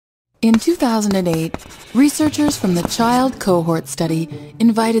In 2008, researchers from the CHILD Cohort Study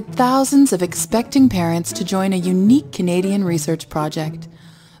invited thousands of expecting parents to join a unique Canadian research project.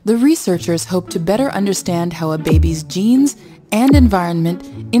 The researchers hoped to better understand how a baby's genes and environment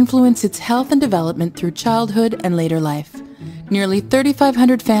influence its health and development through childhood and later life. Nearly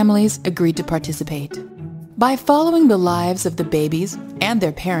 3,500 families agreed to participate. By following the lives of the babies and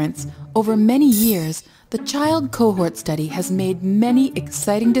their parents over many years, the CHILD Cohort Study has made many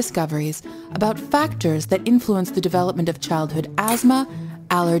exciting discoveries about factors that influence the development of childhood asthma,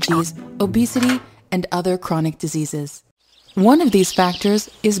 allergies, obesity, and other chronic diseases. One of these factors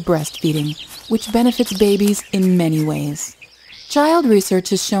is breastfeeding, which benefits babies in many ways. Child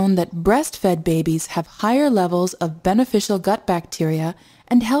research has shown that breastfed babies have higher levels of beneficial gut bacteria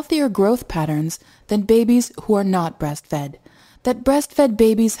and healthier growth patterns than babies who are not breastfed. That breastfed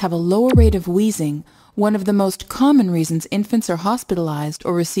babies have a lower rate of wheezing, one of the most common reasons infants are hospitalized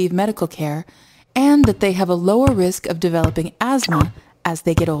or receive medical care, and that they have a lower risk of developing asthma as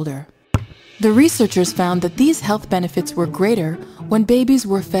they get older. The researchers found that these health benefits were greater when babies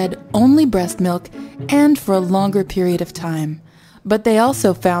were fed only breast milk and for a longer period of time. But they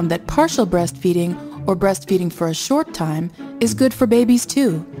also found that partial breastfeeding or breastfeeding for a short time is good for babies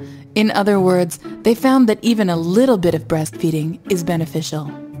too. In other words, they found that even a little bit of breastfeeding is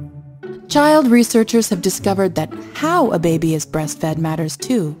beneficial. Child researchers have discovered that how a baby is breastfed matters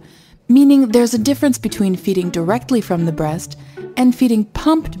too, meaning there's a difference between feeding directly from the breast and feeding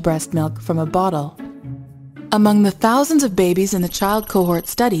pumped breast milk from a bottle. Among the thousands of babies in the CHILD Cohort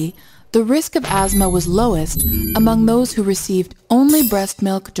Study, the risk of asthma was lowest among those who received only breast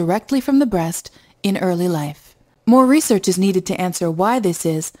milk directly from the breast in early life. More research is needed to answer why this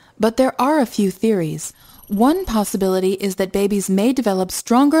is, but there are a few theories. One possibility is that babies may develop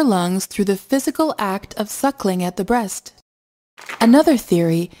stronger lungs through the physical act of suckling at the breast. Another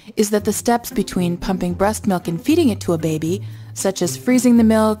theory is that the steps between pumping breast milk and feeding it to a baby, such as freezing the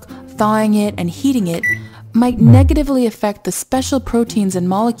milk, thawing it, and heating it, might negatively affect the special proteins and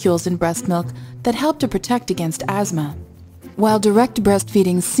molecules in breast milk that help to protect against asthma. While direct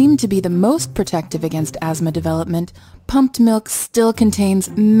breastfeeding seemed to be the most protective against asthma development, pumped milk still contains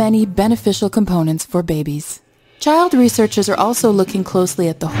many beneficial components for babies. Child researchers are also looking closely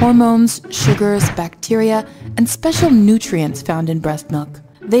at the hormones, sugars, bacteria, and special nutrients found in breast milk.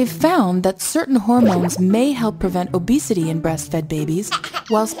 They've found that certain hormones may help prevent obesity in breastfed babies,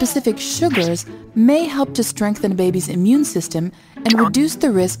 while specific sugars may help to strengthen a baby's immune system and reduce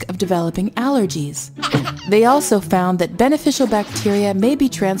the risk of developing allergies. They also found that beneficial bacteria may be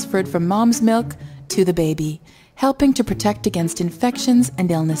transferred from mom's milk to the baby, helping to protect against infections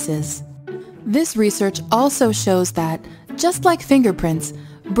and illnesses. This research also shows that, just like fingerprints,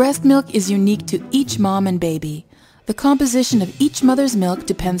 breast milk is unique to each mom and baby. The composition of each mother's milk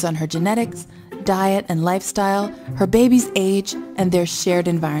depends on her genetics, diet and lifestyle, her baby's age, and their shared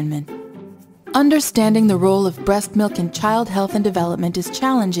environment. Understanding the role of breast milk in child health and development is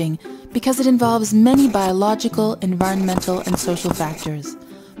challenging because it involves many biological, environmental, and social factors.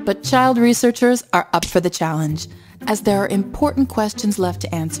 But child researchers are up for the challenge, as there are important questions left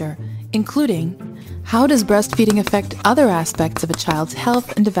to answer, including: how does breastfeeding affect other aspects of a child's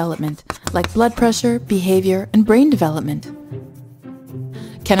health and development, like blood pressure, behavior, and brain development?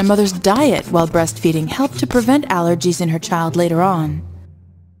 Can a mother's diet while breastfeeding help to prevent allergies in her child later on?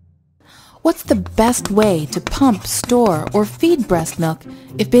 What's the best way to pump, store, or feed breast milk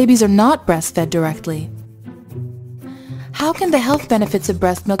if babies are not breastfed directly? How can the health benefits of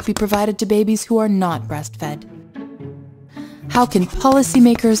breast milk be provided to babies who are not breastfed? How can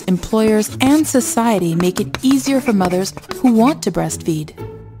policymakers, employers, and society make it easier for mothers who want to breastfeed?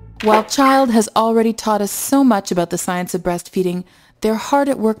 While CHILD has already taught us so much about the science of breastfeeding, they're hard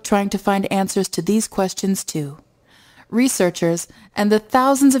at work trying to find answers to these questions too. Researchers and the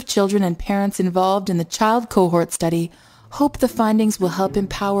thousands of children and parents involved in the CHILD Cohort Study hope the findings will help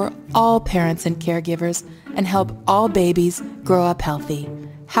empower all parents and caregivers and help all babies grow up healthy,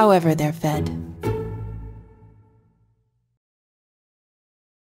 however they're fed.